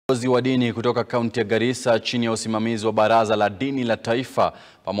Viongozi wa dini kutoka kaunti ya Garissa chini ya usimamizi wa Baraza la Dini la Taifa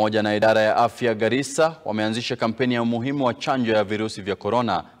pamoja na idara ya afya Garissa wameanzisha kampeni ya umuhimu wa chanjo ya virusi vya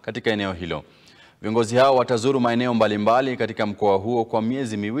korona katika eneo hilo. Viongozi hao watazuru maeneo mbalimbali katika mkoa huo kwa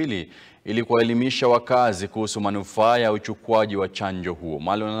miezi miwili ili kuwaelimisha wakazi kuhusu manufaa ya uchukuaji wa chanjo huo.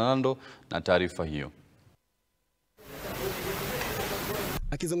 Malonando na taarifa hiyo.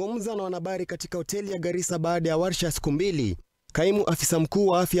 Akizungumza na wanahabari katika hoteli ya Garissa baada ya warsha ya siku mbili, kaimu afisa mkuu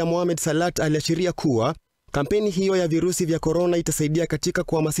wa afya Mohamed Salat aliashiria kuwa kampeni hiyo ya virusi vya korona itasaidia katika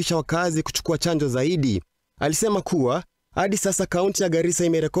kuhamasisha wakazi kuchukua chanjo zaidi. Alisema kuwa hadi sasa kaunti ya Garissa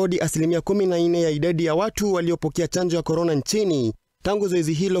imerekodi 14% ya idadi ya watu waliopokea chanjo ya korona nchini tangu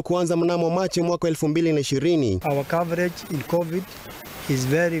zoezi hilo kuanza mnamo Machi mwaka 2020. Our coverage in COVID is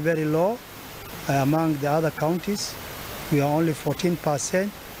very low among the other counties. We are only 14%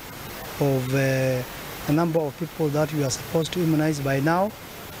 of the number of people that we are supposed to immunize by now.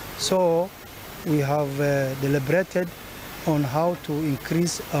 So we have deliberated on how to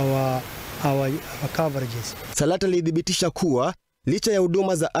increase our coverages. Salat alidhibitisha kuwa licha ya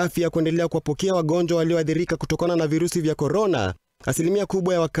huduma za afya kuendelea kuwapokea wagonjwa walioathirika kutokana na virusi vya korona, asilimia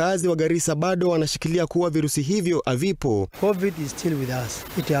kubwa ya wakazi wa Garissa bado wanashikilia kuwa virusi hivyo havipo. COVID is still with us.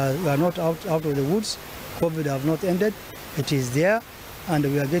 We are not out of the woods. COVID have not ended. It is there, and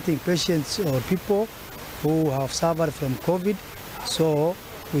we are getting patients or people who have suffered from COVID, so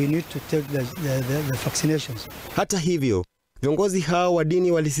we need to take the vaccinations. Hata hivyo, viongozi hao wa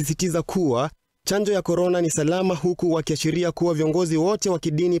dini walisisitiza kuwa chanjo ya korona ni salama, huku wakiashiria kuwa viongozi wote wa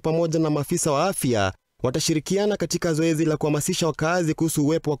kidini pamoja na maafisa wa afya watashirikiana katika zoezi la kuhamasisha wakazi kuhusu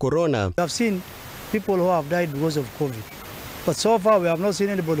uwepo wa korona. We have seen people who have died because of COVID, but so far we have not seen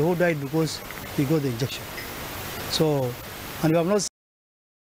anybody who died because he got the injection. So, and we have not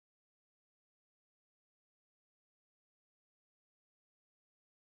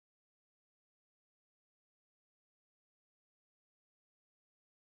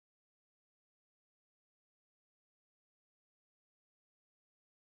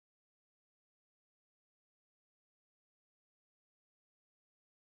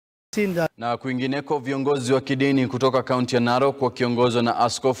Na kwingineko, viongozi wa kidini kutoka kaunti ya Narok wakiongozwa na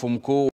askofu mkuu